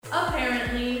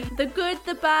The Good,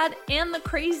 the Bad, and the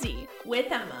Crazy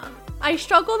with Emma. I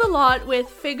struggled a lot with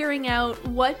figuring out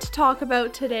what to talk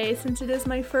about today since it is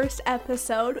my first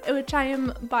episode, which I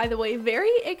am, by the way, very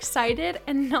excited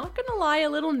and not gonna lie, a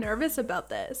little nervous about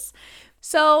this.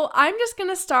 So I'm just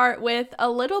gonna start with a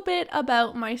little bit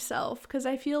about myself because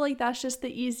I feel like that's just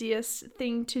the easiest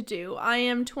thing to do. I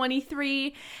am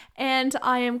 23 and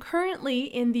I am currently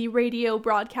in the radio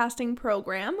broadcasting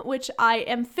program, which I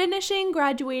am finishing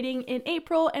graduating in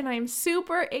April, and I'm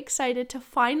super excited to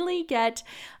finally get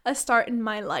a start in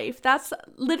my life. That's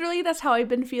how I've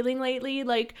been feeling lately.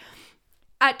 Like,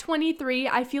 at 23,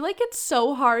 I feel like it's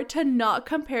so hard to not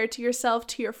compare to yourself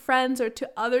to your friends or to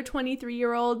other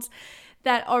 23-year-olds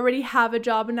that already have a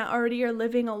job and that already are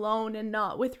living alone and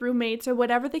not with roommates or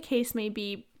whatever the case may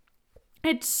be.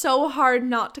 It's so hard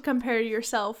not to compare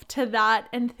yourself to that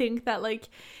and think that like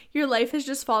your life is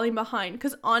just falling behind.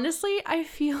 Because honestly, I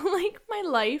feel like my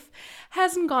life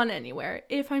hasn't gone anywhere.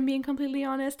 If I'm being completely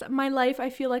honest, my life, I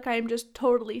feel like I am just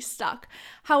totally stuck.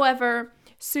 However,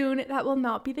 soon that will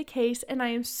not be the case, and I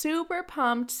am super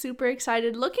pumped, super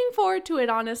excited, looking forward to it,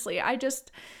 honestly. I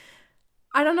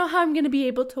don't know how I'm going to be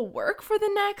able to work for the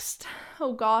next,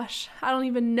 I don't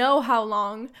even know how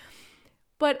long,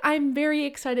 but I'm very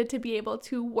excited to be able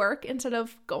to work instead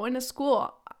of going to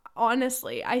school.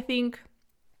 Honestly, I think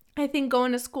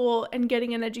going to school and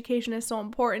getting an education is so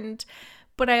important,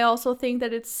 but I also think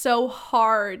that it's so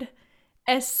hard,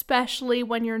 especially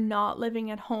when you're not living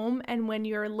at home and when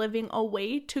you're living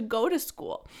away, to go to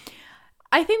school.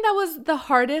 I think that was the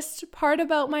hardest part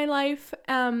about my life,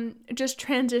 just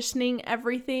transitioning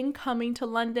everything, coming to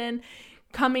London,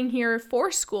 coming here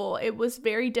for school. It was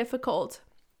very difficult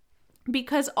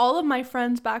because all of my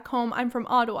friends back home, I'm from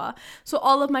Ottawa, so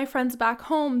all of my friends back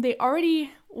home, they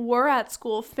already were at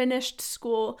school, finished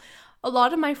school. A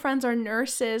lot of my friends are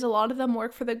nurses, a lot of them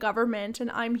work for the government,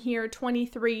 and I'm here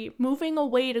 23, moving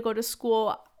away to go to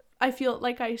school. I feel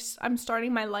like I'm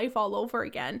starting my life all over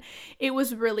again. It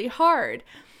was really hard.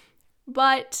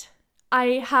 But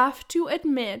I have to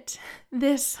admit,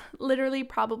 this literally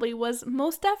probably was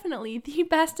most definitely the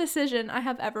best decision I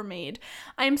have ever made.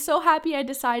 I am so happy I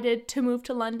decided to move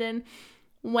to London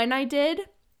when I did.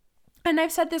 And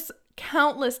I've said this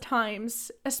countless times,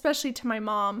 especially to my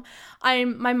mom.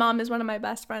 My mom is one of my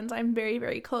best friends. I'm very,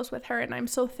 very close with her, and I'm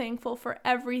so thankful for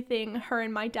everything her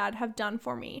and my dad have done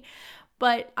for me.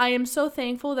 But I am so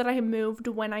thankful that I moved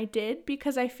when I did,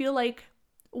 because I feel like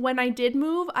when I did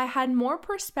move, I had more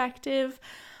perspective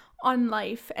on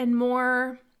life and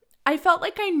I felt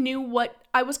like I knew what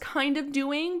I was kind of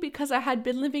doing because I had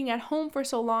been living at home for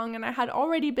so long, and I had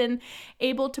already been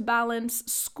able to balance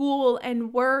school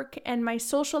and work and my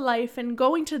social life and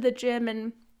going to the gym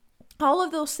and all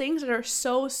of those things that are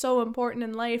so, so important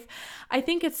in life. I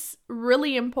think it's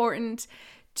really important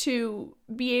to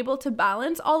be able to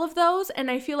balance all of those,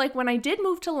 and I feel like when I did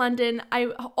move to London, I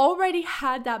already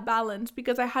had that balance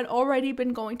because I had already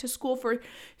been going to school for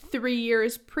 3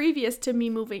 years previous to me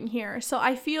moving here. So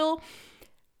I feel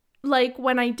like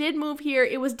when I did move here,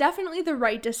 it was definitely the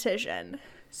right decision.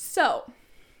 So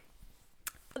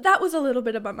that was a little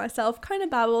bit about myself, kind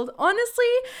of babbled. Honestly,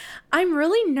 I'm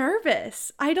really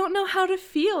nervous. I don't know how to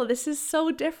feel. This is so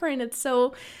different. It's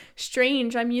so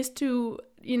strange. I'm used to,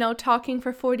 talking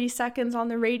for 40 seconds on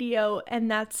the radio and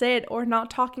that's it, or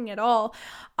not talking at all.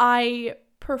 I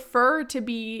prefer to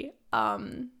be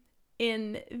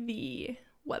in the,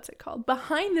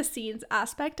 behind the scenes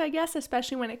aspect, I guess,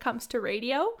 especially when it comes to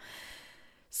radio.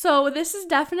 So this is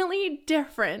definitely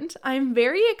different. I'm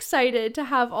very excited to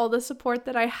have all the support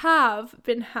that I have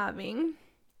been having.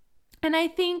 And I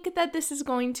think that this is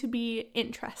going to be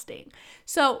interesting.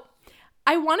 So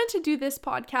I wanted to do this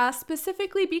podcast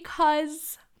specifically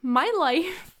because my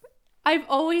life, I've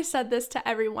always said this to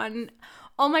everyone.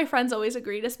 All my friends always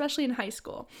agreed, especially in high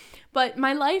school. But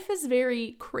my life is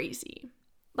very crazy.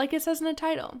 Like it says in the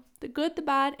title, the good, the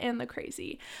bad, and the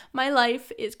crazy. My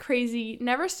life is crazy,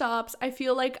 never stops. I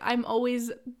feel like I'm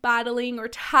always battling or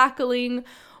tackling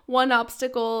one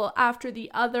obstacle after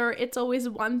the other. It's always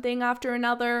one thing after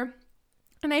another.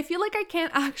 And I feel like I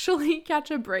can't actually catch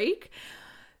a break.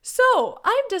 So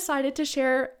I've decided to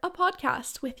share a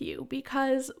podcast with you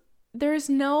because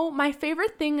my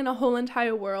favorite thing in a whole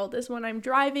entire world is when I'm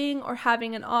driving or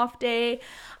having an off day.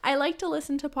 I like to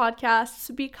listen to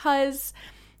podcasts because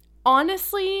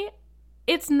honestly,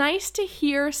 it's nice to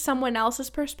hear someone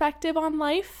else's perspective on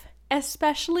life,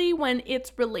 especially when it's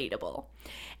relatable.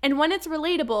 And when it's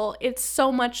relatable, it's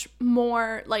so much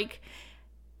more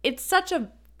it's such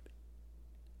a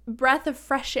breath of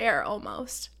fresh air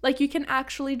almost. Like you can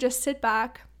actually just sit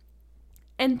back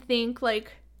and think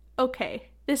okay,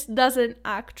 this doesn't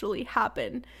actually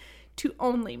happen to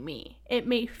only me. It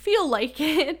may feel like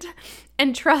it,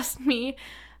 and trust me,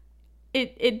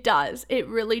 it does. It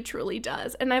really, truly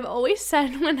does. And I've always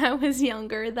said when I was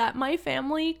younger that my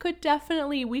family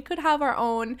we could have our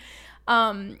own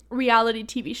reality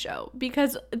TV show,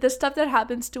 because the stuff that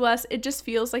happens to us, it just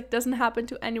feels like doesn't happen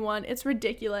to anyone. It's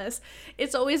ridiculous.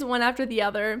 It's always one after the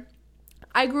other.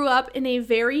 I grew up in a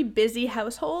very busy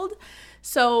household.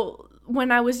 So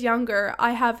when I was younger,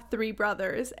 I have 3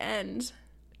 brothers, and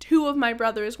 2 of my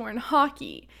brothers were in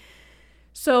hockey.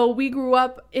 So we grew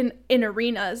up in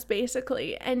arenas,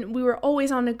 basically, and we were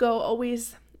always on the go,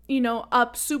 always,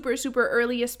 up super, super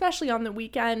early, especially on the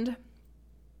weekend.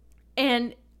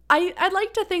 And I'd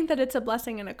like to think that it's a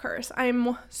blessing and a curse.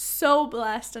 I'm so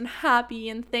blessed and happy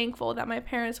and thankful that my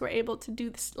parents were able to do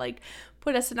this, like,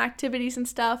 put us in activities and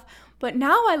stuff. But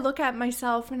now I look at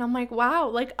myself and I'm like, wow,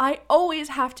 like, I always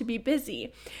have to be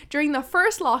busy. During the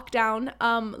first lockdown,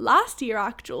 last year,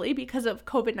 actually, because of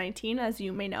COVID-19, as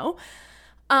you may know,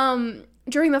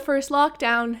 during the first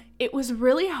lockdown, it was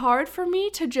really hard for me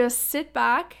to just sit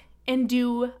back and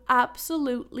do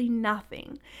absolutely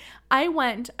nothing.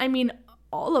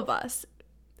 All of us,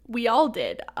 we all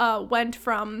did, went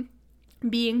from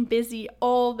being busy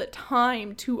all the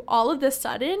time to all of a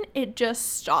sudden, it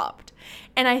just stopped.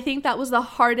 And I think that was the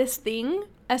hardest thing,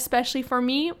 especially for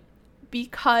me,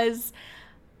 because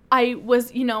I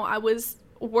was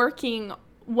working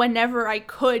whenever I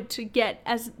could to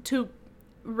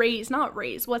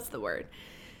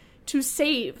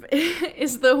save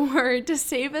is the word, to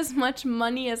save as much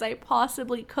money as I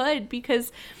possibly could,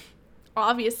 because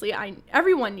obviously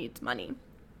everyone needs money.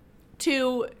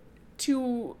 To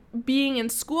being in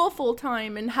school full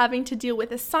time and having to deal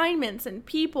with assignments and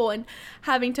people and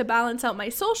having to balance out my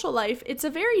social life, it's a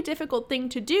very difficult thing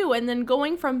to do. And then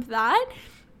going from that,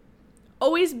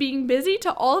 always being busy,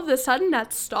 to all of a sudden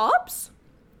that stops,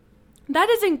 that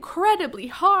is incredibly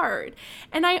hard.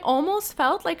 And I almost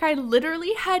felt like I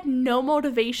literally had no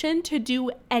motivation to do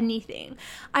anything.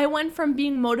 I went from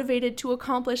being motivated to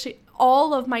accomplish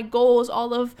all of my goals,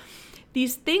 all of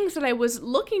these things that I was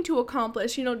looking to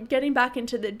accomplish, getting back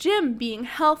into the gym, being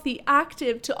healthy,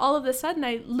 active, to all of a sudden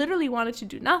I literally wanted to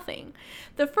do nothing.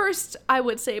 The first, I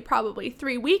would say, probably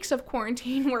 3 weeks of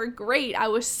quarantine were great. I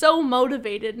was so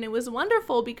motivated, and it was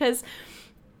wonderful because,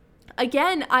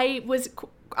 again, I was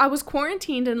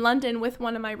quarantined in London with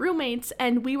one of my roommates,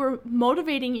 and we were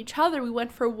motivating each other. We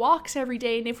went for walks every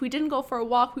day, and if we didn't go for a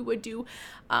walk, we would do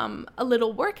a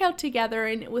little workout together,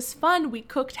 and it was fun. We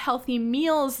cooked healthy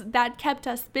meals that kept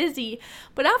us busy.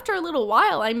 But after a little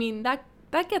while,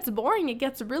 that gets boring. It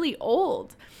gets really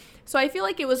old. So I feel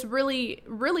like it was really,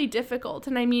 really difficult.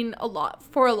 And a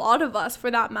lot of us,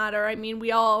 for that matter.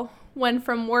 We all went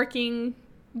from working,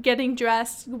 getting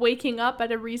dressed, waking up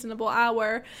at a reasonable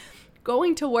hour,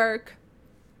 going to work,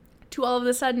 to all of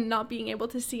a sudden not being able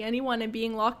to see anyone and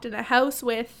being locked in a house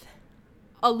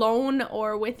alone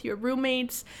or with your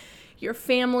roommates, your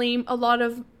family. A lot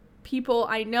of people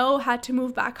I know had to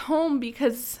move back home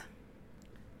because,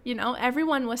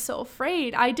 everyone was so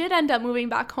afraid. I did end up moving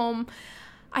back home,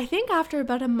 I think after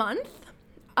about a month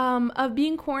of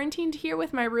being quarantined here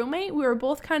with my roommate. We were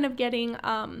both kind of getting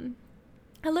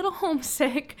a little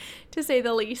homesick, to say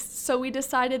the least. So we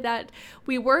decided that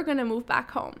we were going to move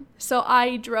back home. So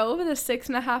I drove the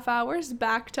 6.5 hours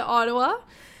back to Ottawa,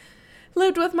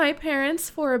 lived with my parents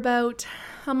for about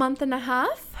a month and a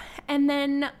half, and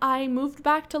then I moved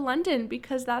back to London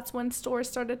because that's when stores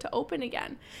started to open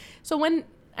again. So when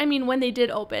they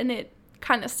did open, it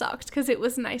kind of sucked because it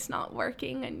was nice not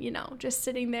working and, just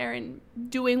sitting there and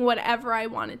doing whatever I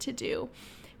wanted to do.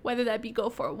 Whether that be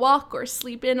go for a walk or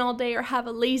sleep in all day or have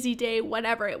a lazy day,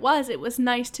 whatever it was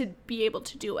nice to be able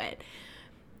to do it.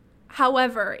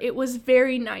 However, it was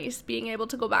very nice being able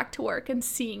to go back to work and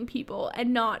seeing people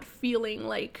and not feeling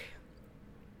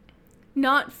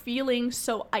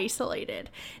so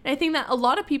isolated. And I think that a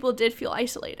lot of people did feel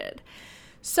isolated.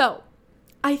 So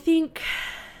I think,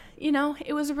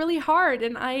 it was really hard.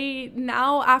 And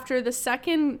now after the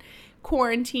second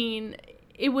quarantine,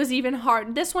 it was even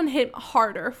hard. This one hit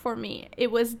harder for me. It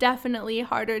was definitely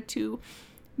harder to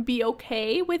be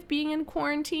okay with being in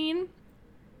quarantine,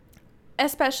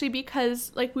 especially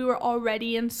because we were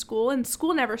already in school, and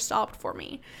school never stopped for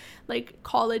me.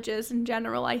 Colleges in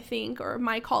general, I think, or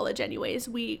my college anyways,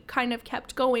 we kind of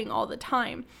kept going all the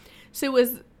time. So it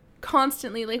was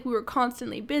constantly, we were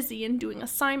constantly busy and doing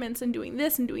assignments and doing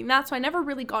this and doing that. So I never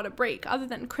really got a break other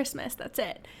than Christmas. That's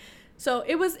it. So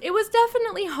it was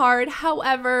definitely hard.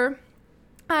 However,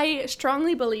 I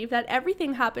strongly believe that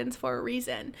everything happens for a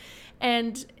reason.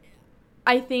 And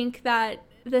I think that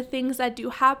the things that do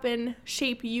happen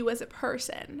shape you as a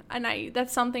person. And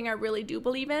that's something I really do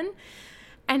believe in.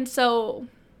 And so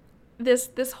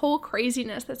this whole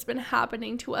craziness that's been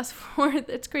happening to us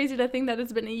it's crazy to think that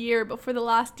it's been a year, but for the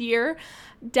last year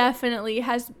definitely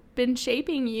has been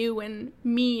shaping you and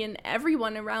me and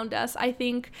everyone around us. I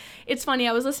think it's funny,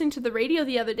 I was listening to the radio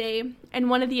the other day, and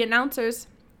one of the announcers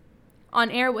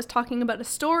on air was talking about a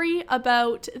story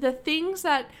about the things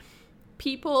that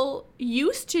people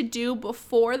used to do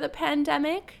before the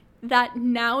pandemic that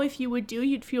now if you would do,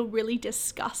 you'd feel really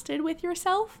disgusted with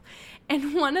yourself.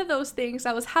 And one of those things,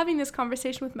 I was having this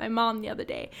conversation with my mom the other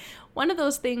day, one of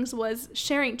those things was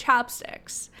sharing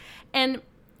chapsticks. And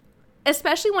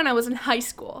especially when I was in high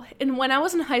school. And when I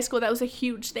was in high school, that was a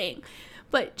huge thing.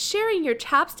 But sharing your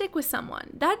chapstick with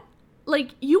someone, that,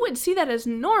 like, you would see that as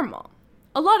normal.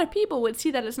 A lot of people would see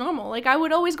that as normal. Like, I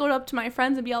would always go up to my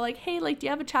friends and be all like, hey, like, do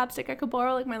you have a chapstick I could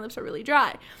borrow? Like, my lips are really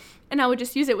dry. And I would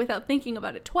just use it without thinking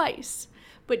about it twice.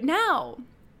 But now,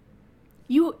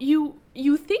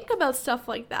 you think about stuff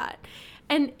like that.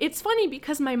 And it's funny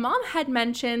because my mom had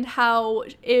mentioned how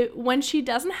when she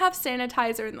doesn't have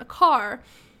sanitizer in the car,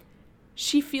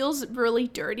 she feels really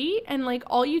dirty. And, like,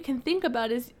 all you can think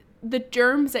about is the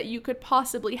germs that you could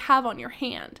possibly have on your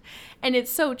hand. And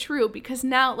it's so true, because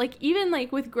now, like, even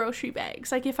like with grocery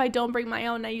bags, like if I don't bring my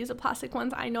own, I use a plastic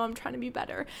ones. I know I'm trying to be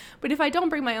better, but if I don't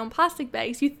bring my own plastic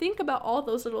bags, you think about all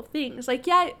those little things. Like,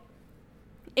 yeah,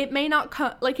 it may not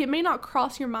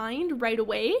cross your mind right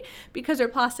away because they're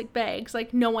plastic bags,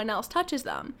 like no one else touches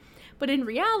them. But in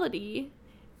reality,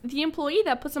 the employee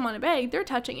that puts them on a bag, they're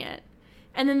touching it.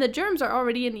 And then the germs are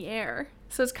already in the air.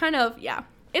 So it's kind of,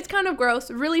 it's kind of gross.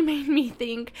 It really made me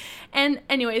think. And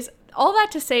anyways, all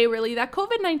that to say, really, that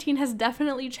COVID-19 has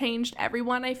definitely changed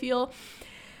everyone, I feel.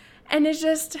 And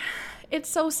it's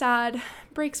so sad.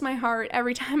 Breaks my heart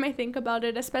every time I think about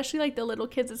it, especially like the little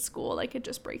kids at school. Like, it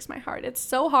just breaks my heart. It's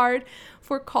so hard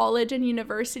for college and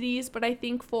universities, but I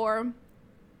think for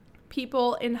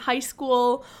people in high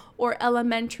school or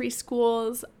elementary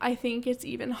schools, I think it's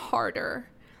even harder,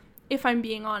 if I'm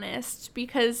being honest,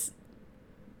 because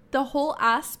the whole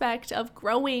aspect of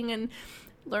growing and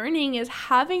learning is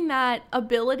having that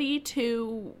ability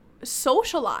to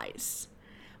socialize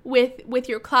with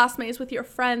your classmates, with your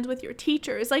friends, with your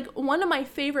teachers. Like, one of my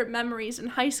favorite memories in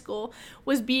high school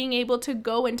was being able to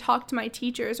go and talk to my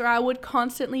teachers, or I would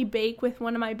constantly bake with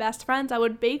one of my best friends. I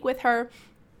would bake with her,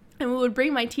 and we would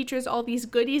bring my teachers all these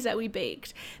goodies that we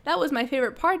baked. That was my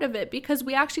favorite part of it, because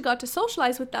we actually got to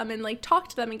socialize with them and like talk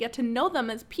to them and get to know them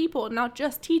as people, not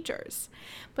just teachers.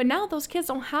 But now those kids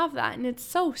don't have that, and it's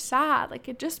so sad. Like,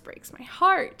 it just breaks my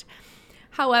heart.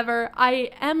 However,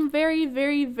 I am very,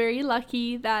 very, very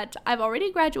lucky that I've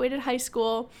already graduated high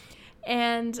school,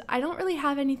 and I don't really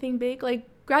have anything big. Like,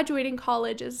 graduating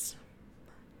college is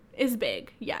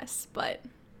big, yes, but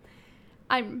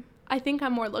I think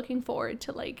I'm more looking forward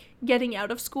to, like, getting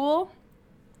out of school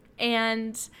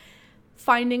and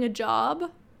finding a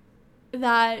job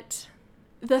that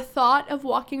the thought of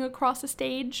walking across a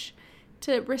stage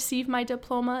to receive my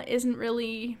diploma isn't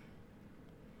really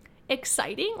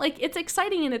exciting. Like, it's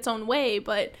exciting in its own way,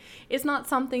 but it's not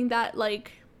something that,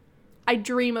 like, I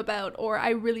dream about or I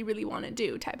really, really want to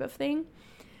do type of thing.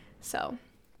 So,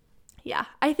 yeah,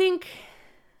 I think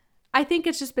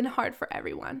it's just been hard for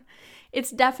everyone.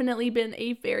 It's definitely been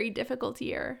a very difficult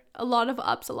year. A lot of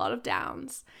ups, a lot of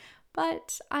downs.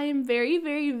 But I am very,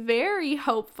 very, very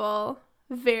hopeful,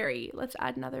 let's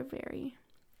add another very,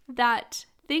 that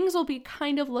things will be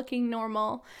kind of looking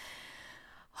normal,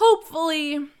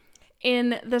 hopefully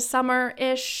in the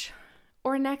summer-ish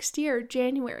or next year,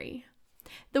 January.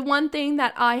 The one thing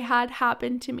that I had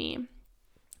happen to me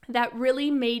that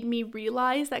really made me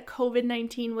realize that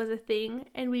COVID-19 was a thing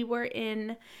and we were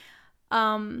in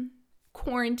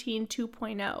quarantine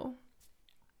 2.0.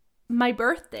 My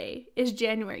birthday is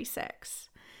January 6th.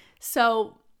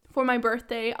 So for my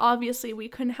birthday, obviously we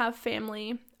couldn't have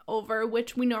family over,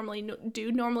 which we normally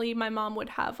do. Normally my mom would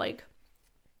have like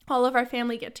all of our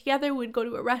family get together. We'd go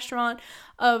to a restaurant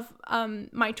of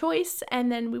my choice, and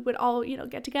then we would all,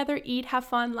 get together, eat, have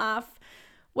fun, laugh,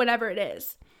 whatever it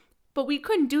is. But we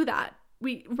couldn't do that.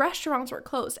 Restaurants were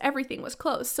closed. Everything was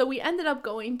closed. So we ended up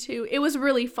it was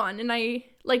really fun. And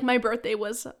my birthday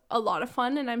was a lot of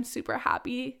fun, and I'm super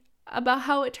happy about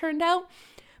how it turned out.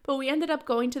 But we ended up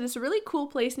going to this really cool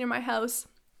place near my house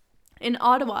in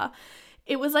Ottawa.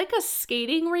 It was like a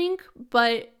skating rink,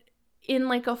 but in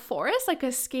like a forest, like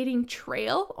a skating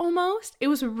trail almost. It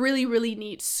was really, really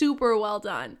neat. Super well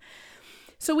done.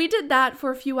 So we did that for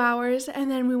a few hours,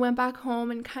 and then we went back home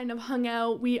and kind of hung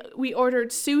out. We ordered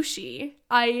sushi.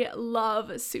 I love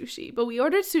sushi, but we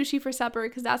ordered sushi for supper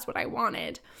because that's what I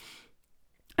wanted.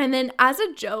 And then as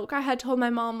a joke, I had told my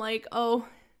mom, like, oh,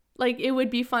 like it would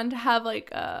be fun to have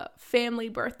like a family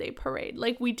birthday parade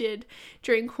like we did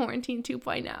during Quarantine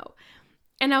 2.0.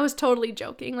 And I was totally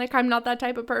joking. Like, I'm not that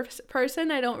type of person.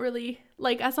 I don't really,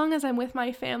 like, as long as I'm with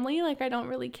my family, like, I don't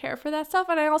really care for that stuff.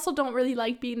 And I also don't really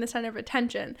like being the center of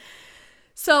attention.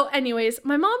 So anyways,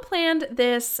 my mom planned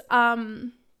this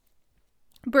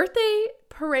birthday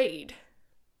parade.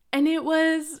 And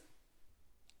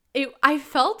I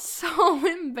felt so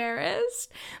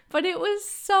embarrassed, but it was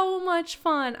so much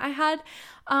fun. I had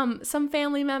some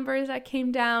family members that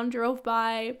came down, drove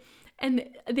by, and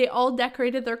they all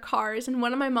decorated their cars. And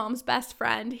one of my mom's best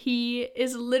friend, he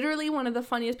is literally one of the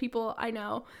funniest people I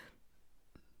know.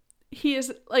 He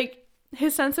is like,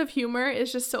 his sense of humor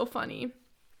is just so funny.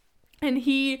 And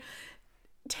he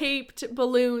taped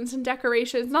balloons and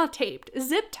decorations,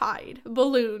 zip-tied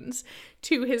balloons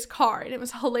to his car. And it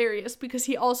was hilarious because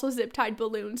he also zip-tied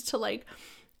balloons to like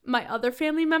my other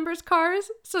family members'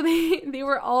 cars. So they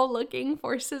were all looking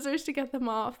for scissors to get them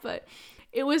off, but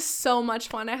it was so much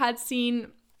fun. I had seen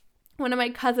one of my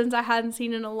cousins I hadn't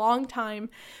seen in a long time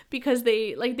because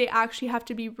they actually have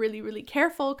to be really, really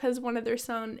careful because one of their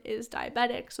son is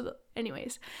diabetic. So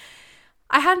anyways,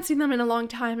 I hadn't seen them in a long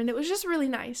time and it was just really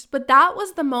nice. But that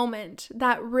was the moment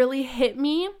that really hit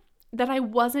me that I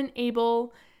wasn't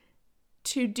able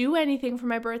to do anything for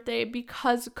my birthday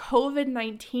because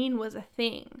COVID-19 was a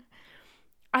thing.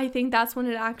 I think that's when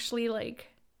it actually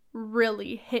like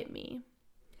really hit me.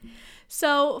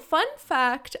 So, fun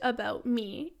fact about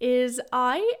me is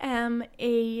I am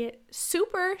a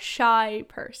super shy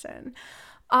person.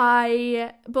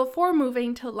 Before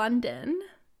moving to London,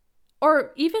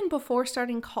 or even before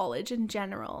starting college in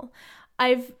general,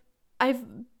 I've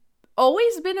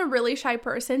always been a really shy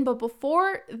person, but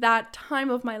before that time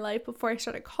of my life, before I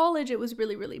started college, it was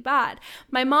really, really bad.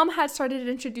 My mom had started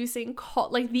introducing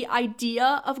the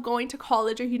idea of going to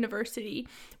college or university,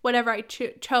 whatever I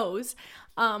chose,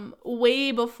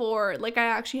 way before like I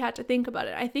actually had to think about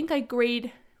it. I think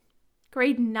grade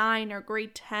 9 or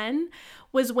grade 10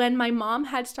 was when my mom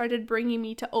had started bringing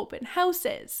me to open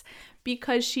houses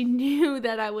because she knew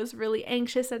that I was really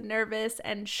anxious and nervous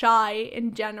and shy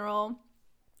in general.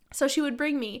 So she would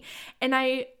bring me, and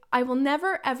I will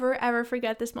never, ever, ever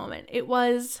forget this moment. It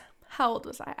was, how old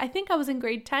was I? I think I was in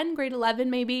grade 10, grade 11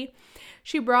 maybe.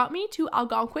 She brought me to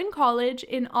Algonquin College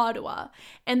in Ottawa,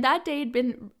 and that day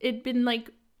it'd been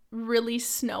like really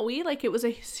snowy, like it was a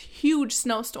huge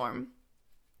snowstorm.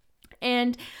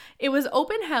 And it was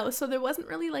open house, so there wasn't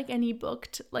really like any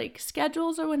booked like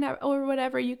schedules or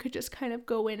whatever. You could just kind of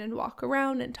go in and walk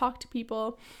around and talk to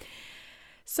people.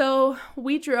 So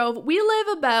we live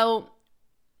about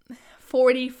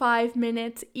 45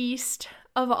 minutes east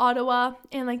of Ottawa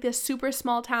in like this super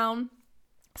small town.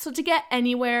 So to get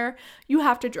anywhere, you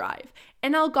have to drive.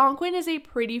 And Algonquin is a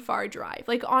pretty far drive.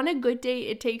 Like on a good day,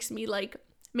 it takes me like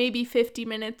maybe 50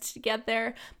 minutes to get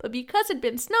there. But because it'd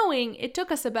been snowing, it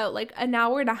took us about like an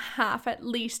hour and a half at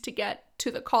least to get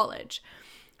to the college.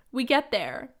 We get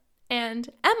there. And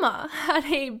Emma had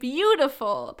a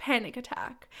beautiful panic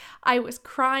attack. I was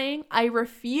crying. I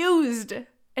refused.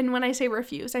 And when I say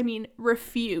refused, I mean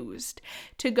refused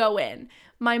to go in.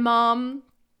 My mom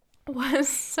was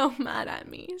so mad at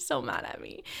me.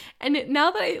 And now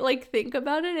that I like think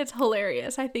about it, it's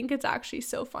hilarious. I think it's actually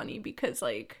so funny because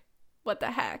like, what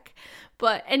the heck?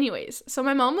 But anyways, so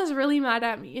my mom was really mad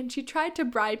at me and she tried to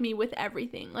bribe me with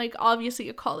everything. Like obviously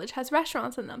a college has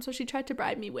restaurants in them. So she tried to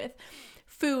bribe me with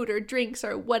food or drinks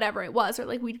or whatever it was, or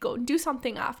like we'd go and do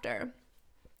something after.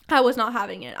 I was not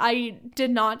having it. I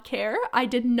did not care. I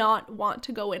did not want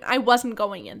to go in. I wasn't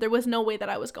going in. There was no way that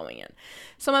I was going in.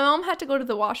 So my mom had to go to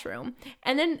the washroom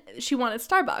and then she wanted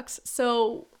Starbucks.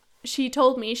 So she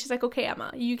told me, she's like, okay,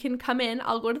 Emma, you can come in.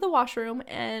 I'll go to the washroom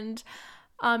and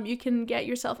you can get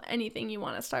yourself anything you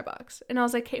want at Starbucks. And I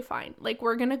was like, okay, fine. Like,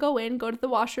 we're going to go to the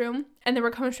washroom, and then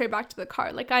we're coming straight back to the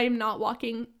car. Like, I am not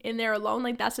walking in there alone.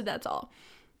 Like, that's all.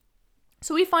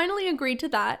 So we finally agreed to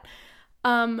that.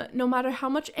 No matter how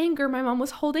much anger my mom was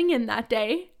holding in that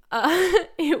day,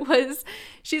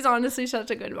 she's honestly such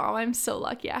a good mom. I'm so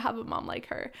lucky I have a mom like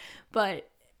her. But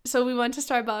so we went to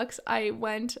Starbucks.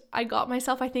 I got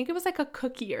myself, I think it was like a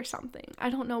cookie or something.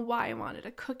 I don't know why I wanted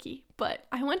a cookie, but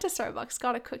I went to Starbucks,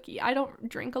 got a cookie. I don't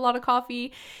drink a lot of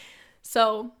coffee.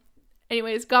 So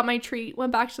anyways, got my treat,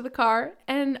 went back to the car,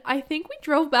 and I think we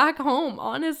drove back home,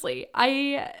 honestly.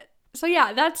 So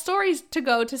yeah, that story's to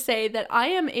go to say that I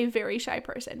am a very shy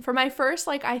person. For my first,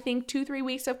 I think 2-3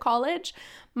 weeks of college,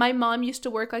 my mom used to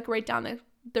work right down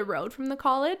the road from the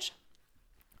college.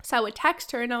 So I would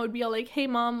text her and I would be all like, hey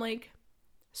mom,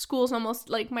 school's almost,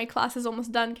 my class is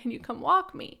almost done. Can you come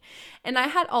walk me? And I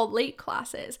had all late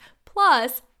classes.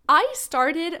 Plus, I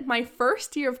started my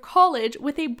first year of college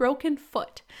with a broken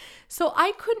foot. So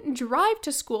I couldn't drive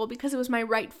to school because it was my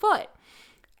right foot.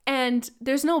 And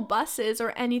there's no buses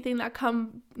or anything that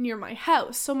come near my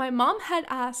house. So my mom had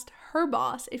asked her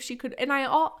boss if she could, and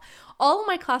all of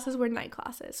my classes were night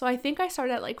classes. So I think I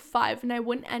started at 5 and I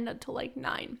wouldn't end until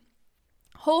 9.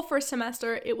 Whole first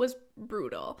semester, it was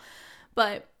brutal.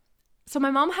 But so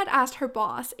my mom had asked her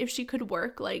boss if she could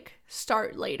work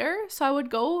start later. So I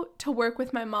would go to work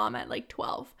with my mom at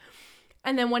 12.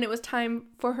 And then when it was time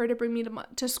for her to bring me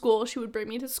to school, she would bring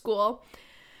me to school.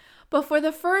 But for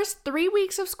the first 3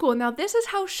 weeks of school, now this is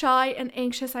how shy and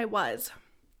anxious I was.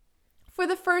 For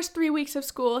the first 3 weeks of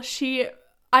school,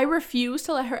 I refused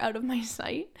to let her out of my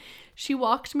sight. She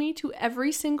walked me to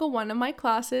every single one of my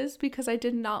classes because I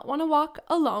did not want to walk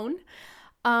alone.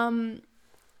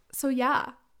 So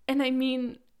yeah, and I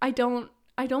mean, I don't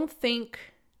think,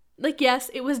 yes,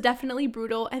 it was definitely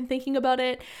brutal, and thinking about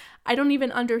it, I don't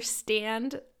even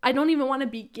understand. I don't even want to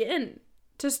begin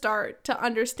to start to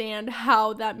understand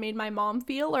how that made my mom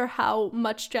feel or how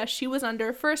much stress she was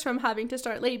under, first from having to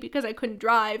start late because I couldn't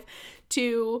drive,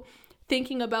 to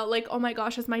thinking about oh my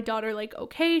gosh, is my daughter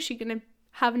okay? Is she gonna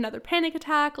have another panic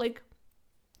attack?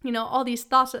 All these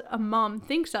thoughts that a mom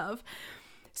thinks of.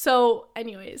 So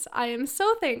anyways, I am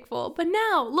so thankful. But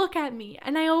now look at me.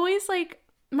 And I always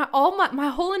my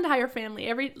whole entire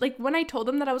family, when I told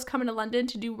them that I was coming to London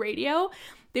to do radio,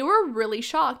 they were really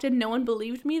shocked, and no one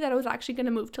believed me that I was actually going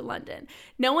to move to London.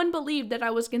 No one believed that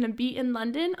I was going to be in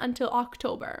London until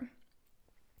October.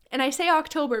 And I say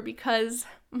October because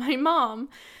my mom,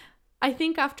 I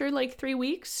think after 3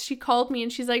 weeks, she called me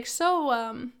and she's like, so,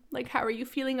 how are you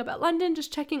feeling about London?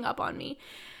 Just checking up on me.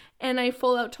 And I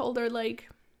full out told her,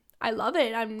 I love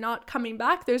it. I'm not coming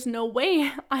back. There's no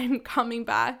way I'm coming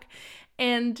back.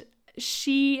 And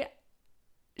she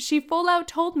full out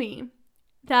told me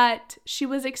that she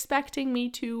was expecting me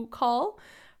to call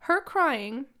her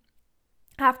crying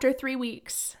after 3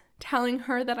 weeks, telling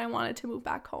her that I wanted to move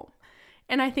back home.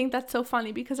 And I think that's so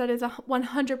funny because that is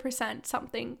 100%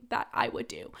 something that I would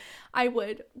do. I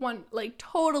would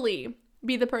totally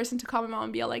be the person to call my mom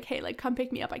and be like, hey, come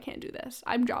pick me up. I can't do this.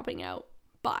 I'm dropping out.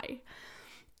 Bye.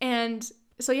 And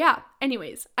so yeah,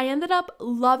 anyways, I ended up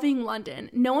loving London.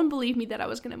 No one believed me that I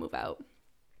was going to move out.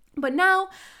 But now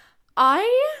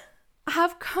I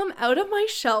have come out of my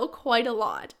shell quite a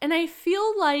lot. And I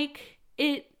feel like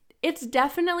it's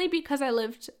definitely because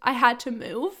I had to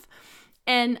move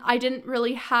and I didn't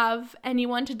really have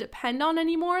anyone to depend on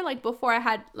anymore. Before, I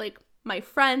had my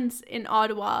friends in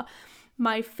Ottawa,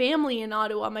 my family in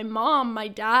Ottawa, my mom, my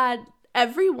dad,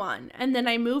 everyone. And then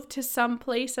I moved to some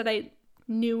place that I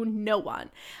knew no one.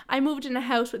 I moved in a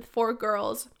house with 4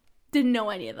 girls, didn't know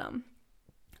any of them.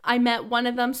 I met one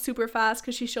of them super fast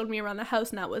because she showed me around the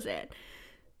house and that was it.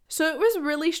 So it was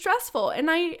really stressful, and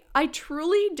I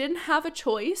truly didn't have a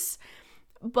choice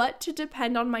but to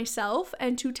depend on myself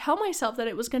and to tell myself that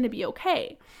it was going to be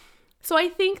okay. So I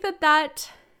think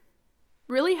that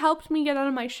really helped me get out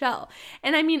of my shell.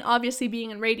 And I mean, obviously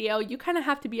being in radio, you kind of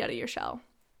have to be out of your shell.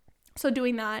 So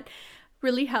doing that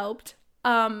really helped.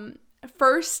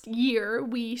 First year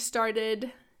we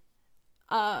started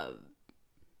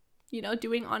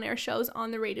doing on-air shows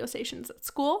on the radio stations at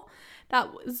school.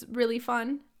 That was really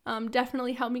fun.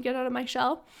 Definitely helped me get out of my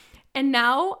shell. And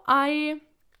now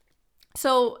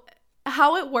so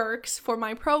how it works for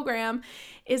my program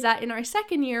is that in our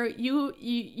second year,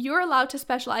 you're allowed to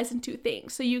specialize in 2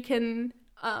 things. So you can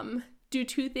do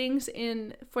 2 things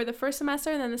for the first semester,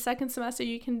 and then the second semester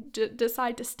you can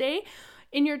decide to stay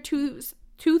in your two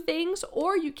things,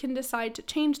 or you can decide to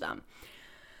change them.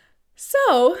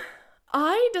 So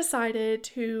I decided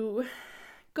to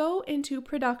go into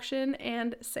production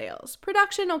and sales.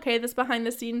 Production, okay, that's behind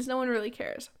the scenes. No one really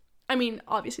cares. I mean,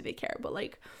 obviously they care, but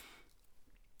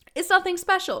it's nothing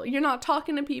special. You're not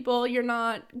talking to people. You're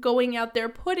not going out there,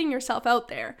 putting yourself out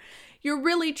there. You're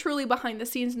really, truly behind the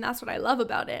scenes, and that's what I love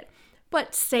about it.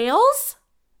 But sales,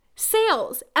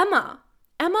 Emma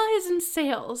is in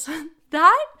sales.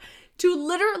 That, to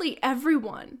literally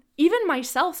everyone, even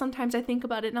myself, sometimes I think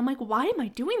about it and I'm like, why am I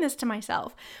doing this to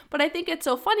myself? But I think it's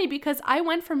so funny because I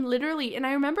went from literally, and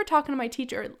I remember talking to my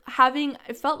teacher,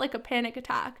 it felt like a panic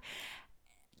attack,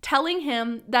 telling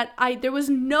him that there was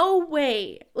no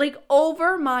way, like,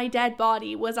 over my dead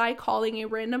body was I calling a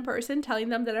random person telling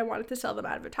them that I wanted to sell them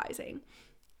advertising.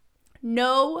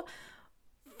 No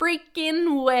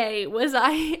freaking way was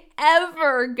I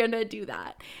ever gonna do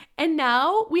that. And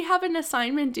now we have an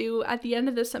assignment due at the end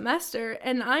of the semester,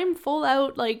 and I'm full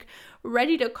out, like,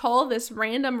 ready to call this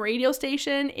random radio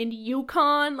station in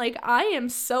Yukon. Like, I am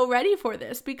so ready for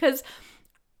this because,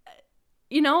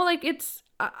 you know, like,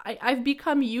 I've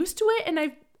become used to it,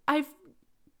 and I've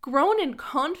grown in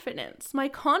confidence. My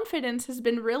confidence has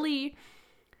been really,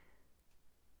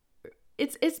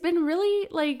 it's been really,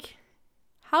 like,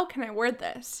 how can I word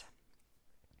this?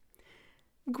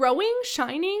 Growing,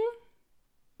 shining.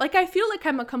 Like, I feel like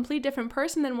I'm a complete different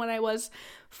person than when I was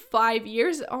 5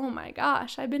 years. Oh my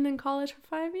gosh, I've been in college for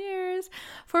 5 years.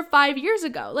 For 5 years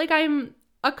ago. Like, I'm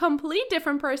a complete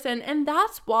different person. And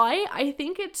that's why I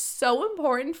think it's so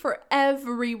important for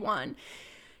everyone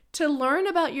to learn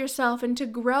about yourself and to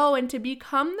grow and to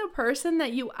become the person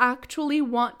that you actually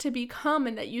want to become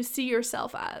and that you see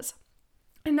yourself as.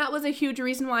 And that was a huge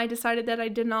reason why I decided that I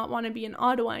did not want to be in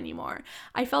Ottawa anymore.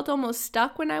 I felt almost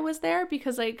stuck when I was there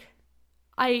because, like,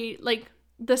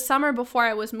 the summer before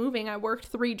I was moving, I worked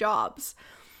 3 jobs.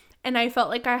 And I felt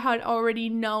like I had already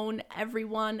known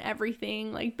everyone,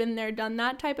 everything, like, been there, done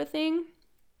that type of thing.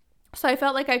 So I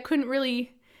felt like I couldn't really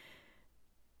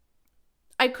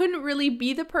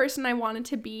be the person I wanted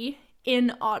to be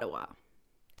in Ottawa.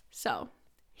 So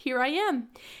here I am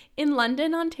in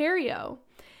London, Ontario,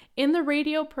 in the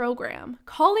radio program,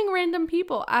 calling random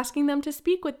people, asking them to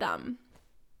speak with them.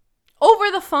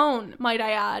 Over the phone, might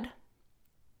I add.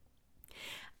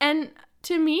 And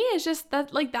to me, it's just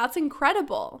that, like, that's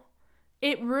incredible.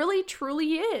 It really,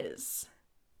 truly is.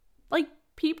 Like,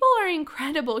 people are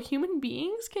incredible. Human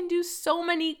beings can do so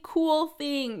many cool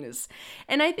things.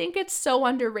 And I think it's so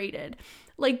underrated.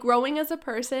 Like, growing as a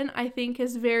person, I think,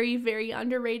 is very, very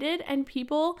underrated. And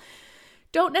people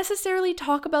don't necessarily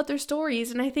talk about their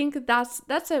stories. And I think that's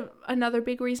another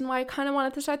big reason why I kind of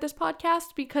wanted to start this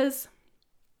podcast, because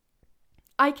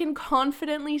I can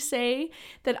confidently say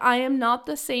that I am not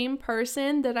the same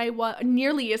person that I was,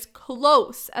 nearly as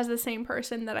close as the same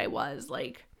person that I was,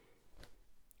 like,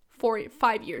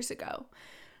 5 years ago.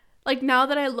 Like, now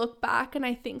that I look back and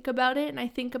I think about it and I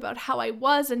think about how I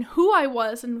was and who I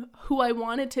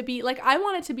wanted to be, like, I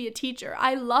wanted to be a teacher.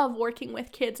 I love working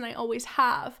with kids, and I always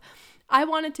have. I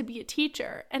wanted to be a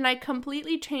teacher, and I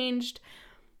completely changed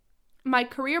my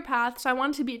career path. So I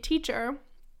wanted to be a teacher.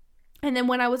 And then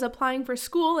when I was applying for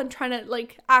school and trying to,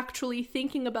 like, actually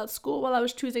thinking about school while I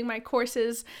was choosing my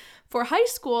courses for high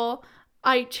school,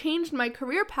 I changed my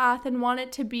career path and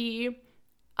wanted to be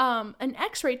an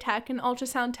x-ray tech, an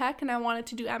ultrasound tech, and I wanted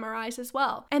to do MRIs as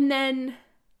well. And then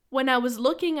when I was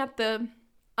looking at the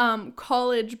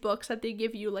college books that they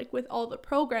give you, like, with all the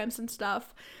programs and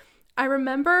stuff, I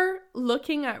remember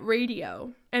looking at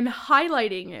radio and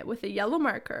highlighting it with a yellow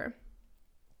marker.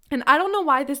 And I don't know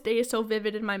why this day is so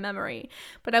vivid in my memory,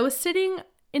 but I was sitting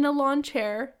in a lawn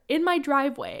chair in my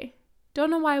driveway. Don't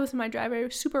know why I was in my driveway, it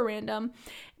was super random.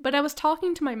 But I was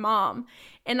talking to my mom,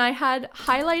 and I had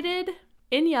highlighted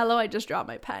in yellow, I just dropped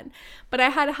my pen, but I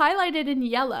had highlighted in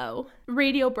yellow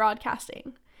radio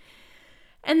broadcasting.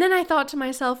 And then I thought to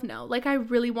myself, no, like, I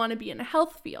really want to be in a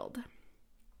health field.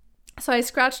 So I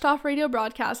scratched off radio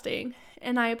broadcasting,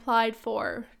 and I applied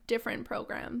for different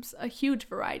programs, a huge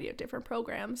variety of different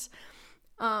programs.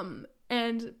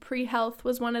 And pre-health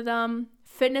was one of them.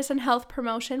 Fitness and health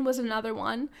promotion was another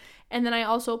one. And then I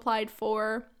also applied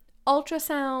for x-ray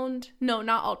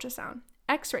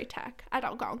tech at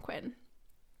Algonquin.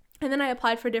 And then I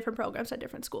applied for different programs at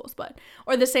different schools,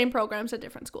 or the same programs at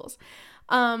different schools.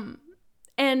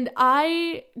 And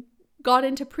I got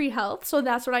into pre-health, so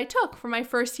that's what I took. For my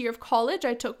first year of college,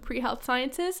 I took pre-health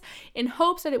sciences in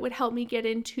hopes that it would help me get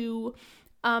into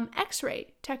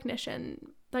x-ray technician,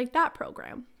 like that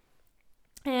program.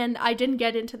 And I didn't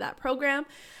get into that program.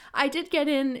 I did get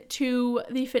into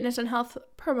the fitness and health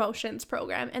promotions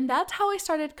program, and that's how I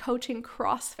started coaching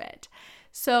CrossFit.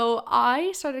 So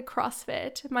I started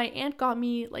CrossFit. My aunt got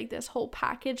me, like, this whole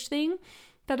package thing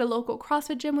that a local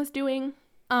CrossFit gym was doing.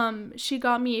 She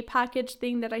got me a package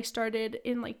thing that I started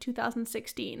in, like,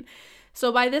 2016.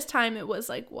 So by this time it was,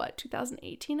 like,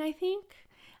 2018, I think.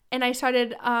 And I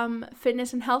started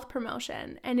fitness and health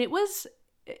promotion, and it was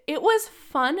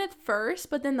fun at first,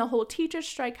 but then the whole teacher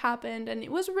strike happened, and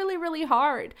it was really, really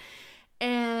hard.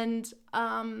 And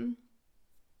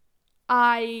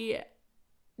I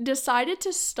decided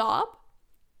to stop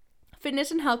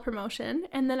fitness and health promotion,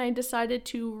 and then I decided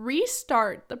to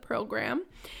restart the program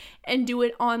and do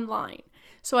it online.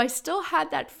 So I still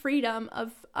had that freedom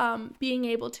of being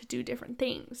able to do different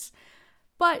things,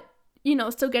 but,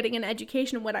 still getting an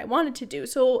education in what I wanted to do.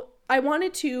 So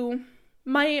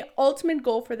my ultimate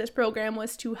goal for this program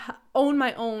was to own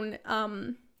my own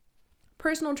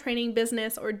personal training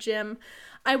business or gym.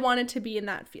 I wanted to be in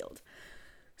that field.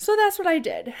 So that's what I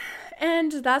did.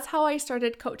 And that's how I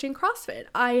started coaching CrossFit.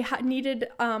 I needed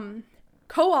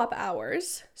co-op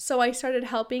hours. So I started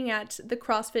helping at the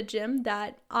CrossFit gym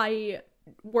that I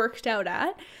worked out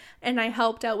at. And I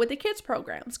helped out with the kids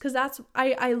programs because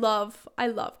I love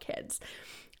kids.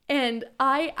 And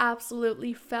I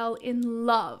absolutely fell in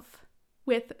love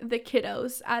with the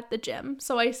kiddos at the gym.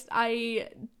 So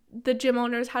the gym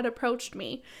owners had approached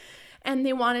me. And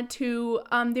they wanted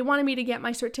me to get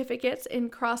my certificates in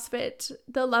CrossFit,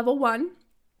 the level 1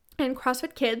 and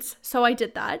CrossFit Kids. So I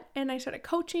did that and I started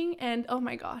coaching, and oh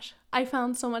my gosh, I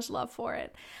found so much love for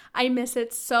it. I miss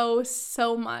it so,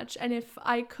 so much. And if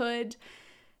I could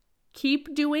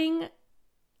keep doing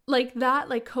like that,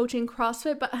 like coaching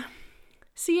CrossFit, but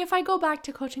see, if I go back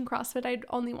to coaching CrossFit, I'd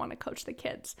only want to coach the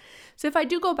kids. So if I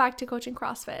do go back to coaching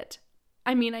CrossFit,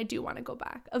 I do want to go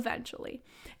back eventually.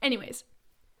 Anyways.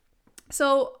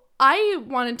 So I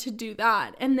wanted to do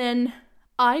that, and then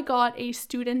I got a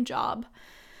student job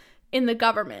in the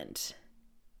government,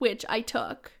 which I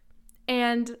took,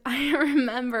 and I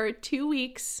remember 2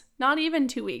 weeks, not even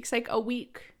 2 weeks, like a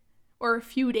week or a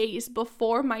few days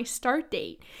before my start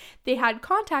date, they had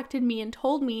contacted me and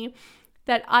told me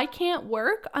that I can't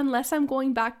work unless I'm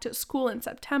going back to school in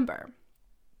September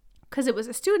because it was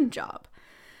a student job.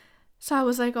 So I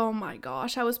was like, oh my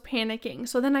gosh, I was panicking.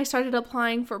 So then I started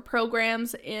applying for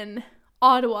programs in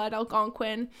Ottawa at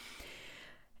Algonquin.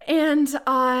 And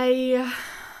I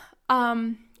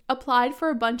applied for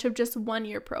a bunch of just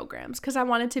 1-year programs because I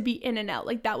wanted to be in and out.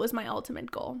 Like, that was my ultimate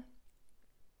goal.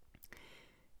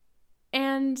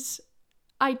 And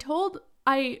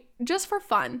just for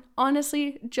fun,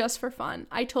 honestly, just for fun,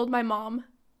 I told my mom,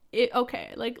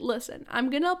 listen,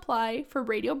 I'm going to apply for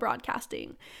radio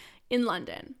broadcasting in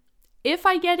London. If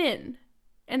I get in,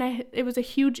 and it was a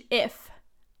huge if,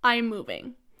 I'm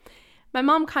moving. My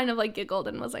mom kind of like giggled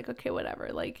and was like, okay, whatever.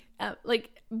 Like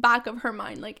back of her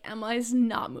mind, like, Emma is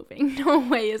not moving. No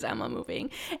way is Emma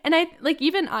moving. And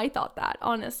even I thought that,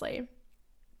 honestly.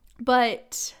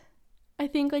 But I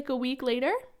think like a week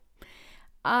later,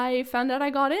 I found out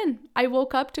I got in. I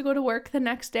woke up to go to work the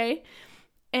next day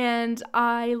and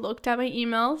I looked at my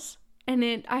emails.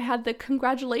 And I had the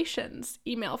congratulations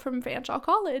email from Fanshawe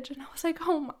College. And I was like,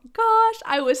 oh my gosh,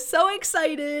 I was so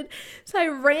excited. So I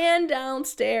ran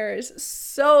downstairs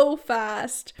so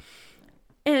fast.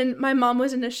 And my mom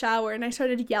was in the shower and I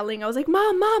started yelling. I was like,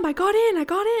 Mom, I got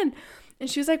in. And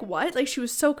she was like, what? Like, she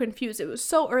was so confused. It was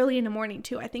so early in the morning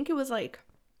too. I think it was like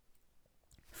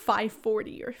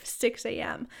 5:40 or 6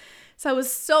 a.m. So I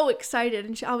was so excited.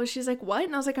 And she's like, what?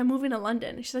 And I was like, I'm moving to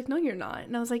London. And she's like, no, you're not.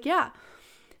 And I was like, yeah.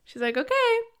 She's like,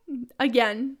 okay.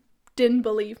 Again, didn't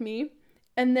believe me.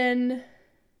 And then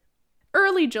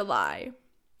early July,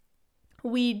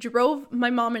 my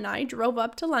mom and I drove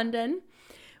up to London.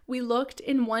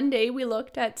 In one day, we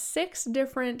looked at 6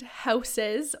 different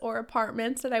houses or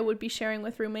apartments that I would be sharing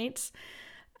with roommates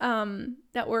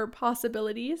that were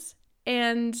possibilities.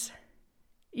 And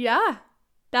yeah,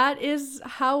 that is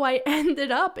how I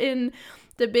ended up in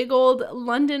the big old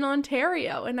London,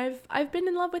 Ontario, and I've been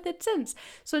in love with it since.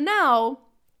 So now,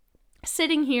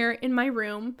 sitting here in my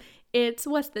room,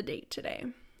 what's the date today?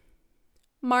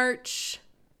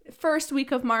 First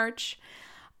week of March,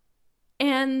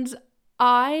 and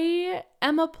I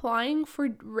am applying for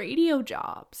radio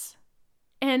jobs.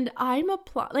 And I'm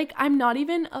not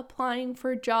even applying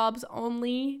for jobs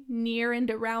only near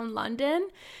and around London.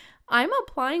 I'm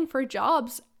applying for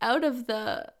jobs out of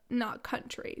not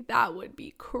country. That would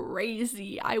be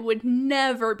crazy. I would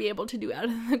never be able to do out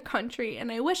of the country,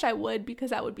 and I wish I would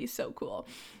because that would be so cool.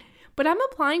 But I'm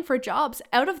applying for jobs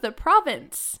out of the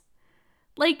province.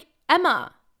 Like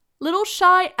Emma, little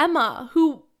shy Emma,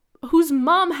 whose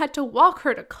mom had to walk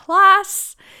her to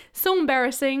class. So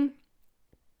embarrassing.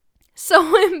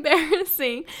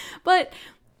 But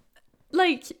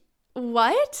like,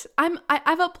 what?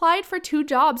 I've applied for 2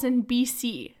 jobs in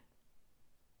BC.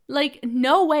 Like,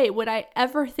 no way would I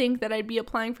ever think that I'd be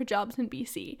applying for jobs in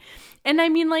BC. And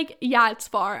yeah, it's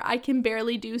far. I can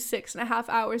barely do 6.5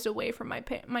 hours away from my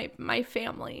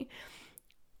family.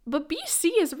 But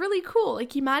BC is really cool.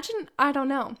 Like, imagine, I don't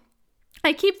know.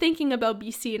 I keep thinking about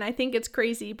BC and I think it's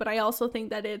crazy, but I also think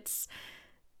that it's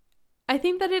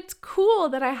cool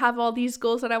that I have all these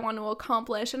goals that I want to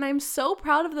accomplish. And I'm so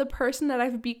proud of the person that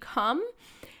I've become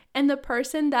and the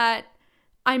person that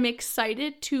I'm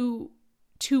excited to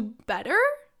to better,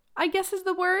 I guess is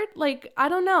the word. Like, I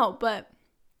don't know, but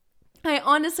I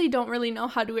honestly don't really know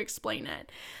how to explain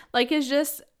it. Like, it's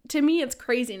just, to me, it's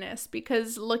craziness,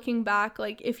 because looking back,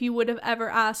 like, if you would have ever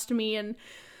asked me, and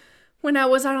when I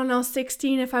was, I don't know,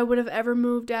 16, if I would have ever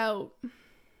moved out,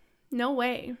 no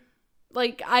way.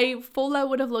 Like, I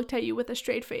would have looked at you with a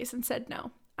straight face and said,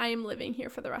 no, I am living here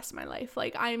for the rest of my life.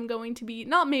 Like, I am going to be,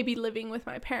 not maybe living with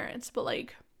my parents, but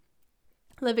like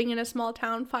living in a small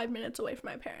town 5 minutes away from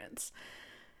my parents.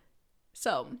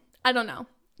 So, I don't know.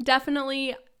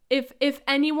 Definitely, if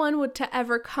anyone would to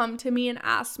ever come to me and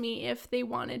ask me if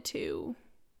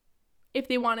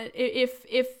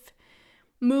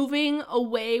moving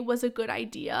away was a good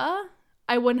idea,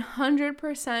 I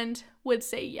 100% would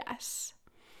say yes.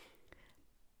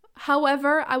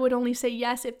 However, I would only say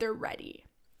yes if they're ready.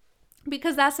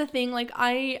 Because that's the thing, like,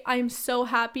 I'm so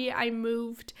happy I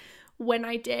moved when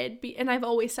I did, and I've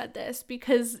always said this,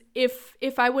 because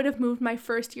if I would have moved my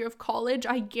first year of college,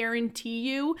 I guarantee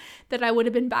you that I would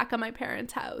have been back at my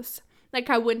parents' house. Like,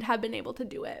 I wouldn't have been able to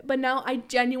do it. But now I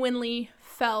genuinely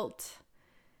felt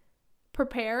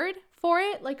prepared for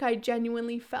it. Like, I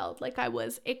genuinely felt like I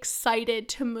was excited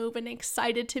to move and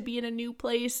excited to be in a new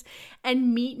place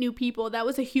and meet new people. That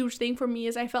was a huge thing for me,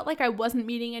 is I felt like I wasn't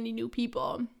meeting any new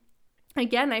people.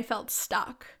 Again, I felt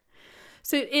stuck.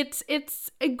 So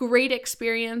it's a great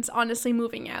experience, honestly,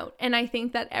 moving out. And I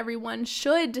think that everyone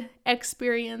should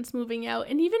experience moving out.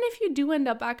 And even if you do end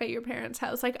up back at your parents'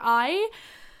 house, like I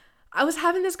was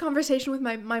having this conversation with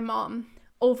my mom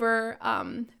over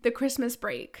the Christmas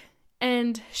break.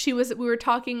 And we were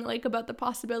talking like about the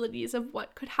possibilities of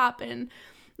what could happen.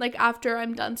 Like, after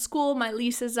I'm done school, my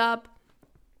lease is up.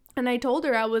 And I told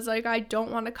her, I was like, I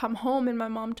don't want to come home. And my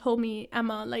mom told me,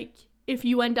 Emma, like, if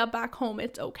you end up back home,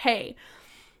 it's okay.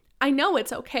 I know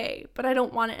it's okay, but I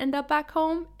don't want to end up back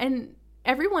home, and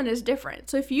everyone is different.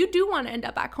 So if you do want to end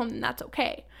up back home, then that's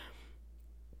okay.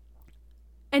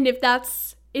 And if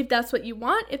that's what you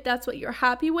want, if that's what you're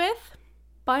happy with,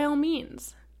 by all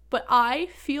means. But I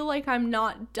feel like I'm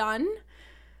not done.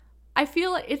 I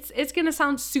feel like it's going to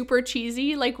sound super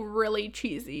cheesy, like really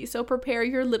cheesy. So prepare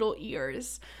your little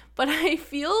ears. But I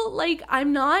feel like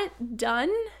I'm not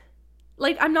done.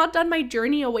 Like, I'm not done my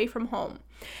journey away from home.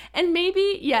 And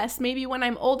maybe when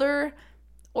I'm older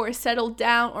or settled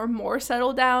down, or more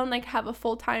settled down, like have a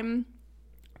full-time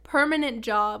permanent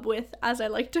job with, as I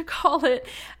like to call it,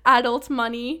 adult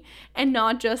money and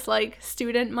not just like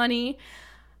student money,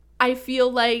 I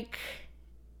think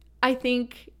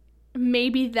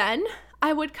maybe then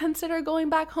I would consider going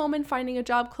back home and finding a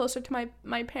job closer to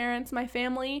my parents, my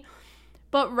family.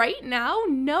 But right now,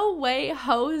 no way,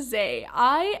 Jose.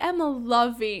 I am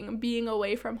loving being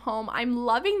away from home. I'm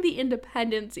loving the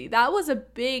independency. That was a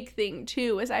big thing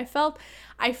too, is I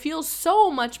feel so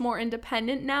much more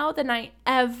independent now than I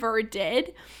ever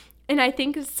did. And I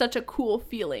think it's such a cool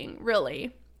feeling,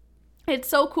 really. It's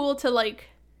so cool to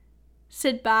like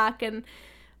sit back and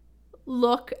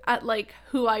look at like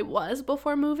who I was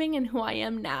before moving and who I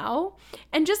am now.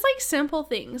 And just like simple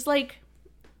things like,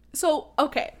 so,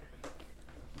 okay.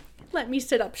 Let me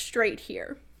sit up straight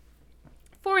here.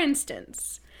 For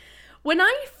instance, when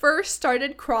I first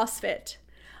started CrossFit,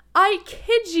 I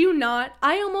kid you not,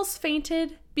 I almost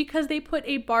fainted because they put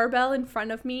a barbell in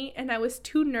front of me and I was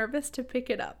too nervous to pick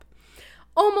it up.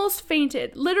 Almost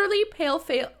fainted. Literally pale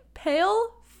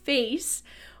face,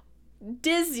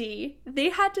 dizzy. They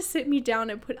had to sit me down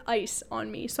and put ice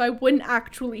on me so I wouldn't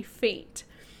actually faint.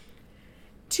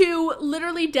 To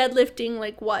literally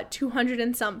deadlifting 200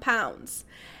 and some pounds.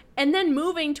 And then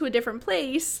moving to a different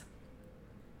place.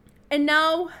 And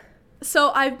now,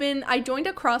 so I joined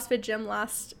a CrossFit gym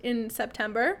in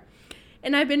September.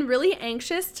 And I've been really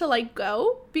anxious to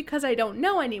go because I don't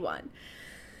know anyone.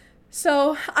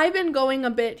 So I've been going a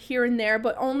bit here and there,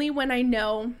 but only when I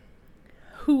know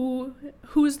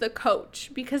who's the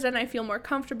coach, because then I feel more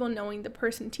comfortable knowing the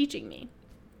person teaching me.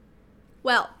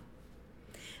 Well,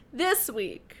 this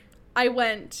week I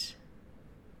went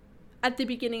at the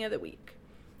beginning of the week.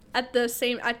 I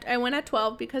went at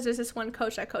 12 because there's this one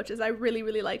coach that coaches. I really,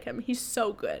 really like him. He's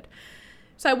so good.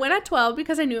 So I went at 12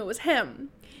 because I knew it was him.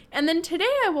 And then today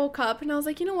I woke up and I was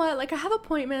like, you know what? I have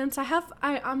appointments.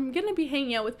 I'm going to be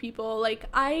hanging out with people.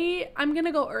 I'm going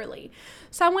to go early.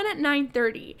 So I went at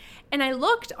 9:30 and I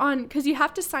looked because you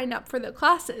have to sign up for the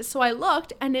classes. So I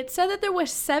looked and it said that there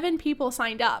was 7 people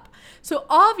signed up. So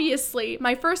obviously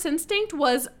my first instinct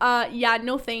was,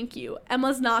 no, thank you.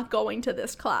 Emma's not going to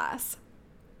this class.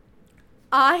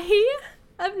 I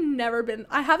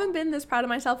haven't been this proud of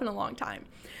myself in a long time.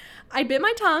 I bit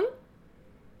my tongue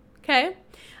Okay?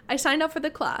 I signed up for the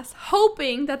class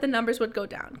hoping that the numbers would go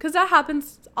down, because that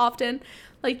happens often.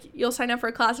 Like, you'll sign up for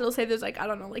a class, it'll say there's like, I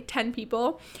don't know, like 10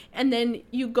 people, and then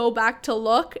you go back to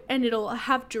look and it'll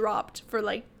have dropped for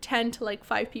like 10 to like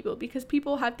 5 people, because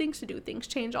people have things to do. Things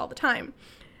change all the time.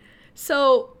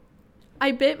 So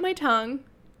I bit my tongue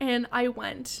and I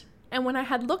went. And when I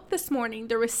had looked this morning,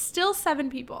 there was still 7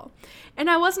 people. And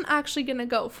I wasn't actually going to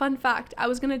go. Fun fact, I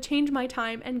was going to change my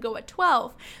time and go at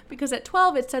 12. Because at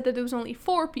 12, it said that there was only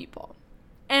 4 people.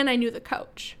 And I knew the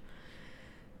coach.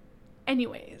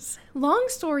 Anyways, long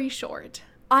story short,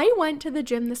 I went to the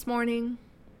gym this morning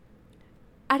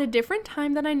at a different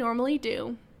time than I normally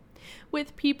do,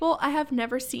 with people I have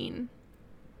never seen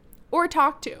or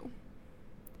talked to.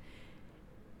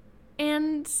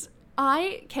 And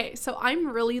so I'm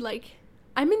really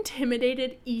I'm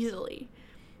intimidated easily,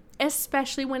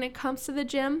 especially when it comes to the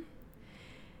gym.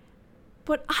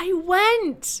 But I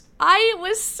went. I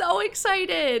was so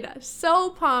excited, so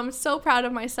pumped, so proud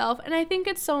of myself. And I think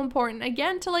it's so important,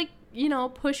 again, to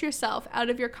push yourself out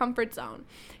of your comfort zone.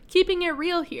 Keeping it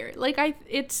real here.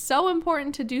 It's so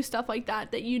important to do stuff like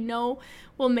that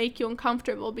will make you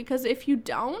uncomfortable, because if you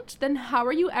don't, then how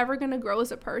are you ever going to grow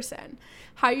as a person?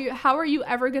 How are you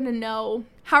ever going to know?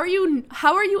 How are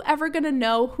you ever going to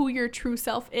know who your true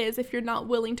self is if you're not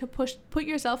willing to put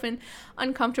yourself in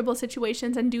uncomfortable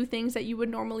situations and do things that you would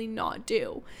normally not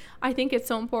do? I think it's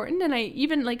so important, and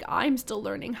I'm still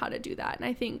learning how to do that. And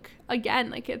I think,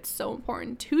 again, it's so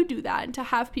important to do that and to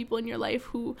have people in your life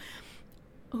who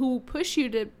push you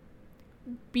to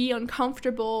be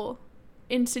uncomfortable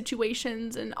in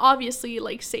situations, and obviously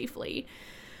safely,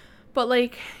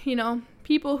 but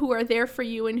people who are there for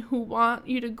you and who want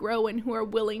you to grow and who are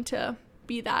willing to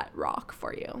be that rock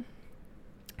for you.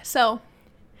 So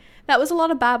that was a lot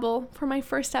of babble for my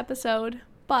first episode,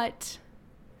 but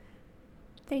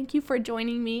thank you for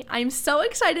joining me. I'm so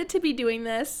excited to be doing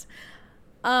this.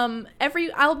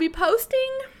 I'll be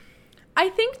posting, I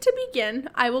think to begin,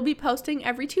 I will be posting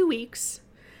every 2 weeks.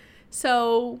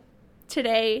 So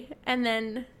today, and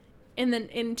then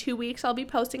in 2 weeks, I'll be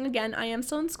posting again. I am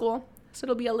still in school, so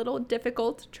it'll be a little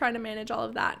difficult trying to manage all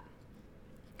of that.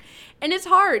 And it's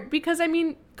hard because,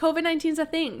 COVID-19 is a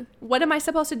thing. What am I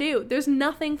supposed to do? There's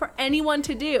nothing for anyone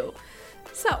to do.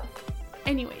 So,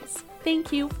 anyways,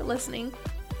 thank you for listening,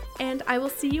 and I will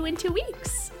see you in 2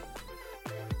 weeks.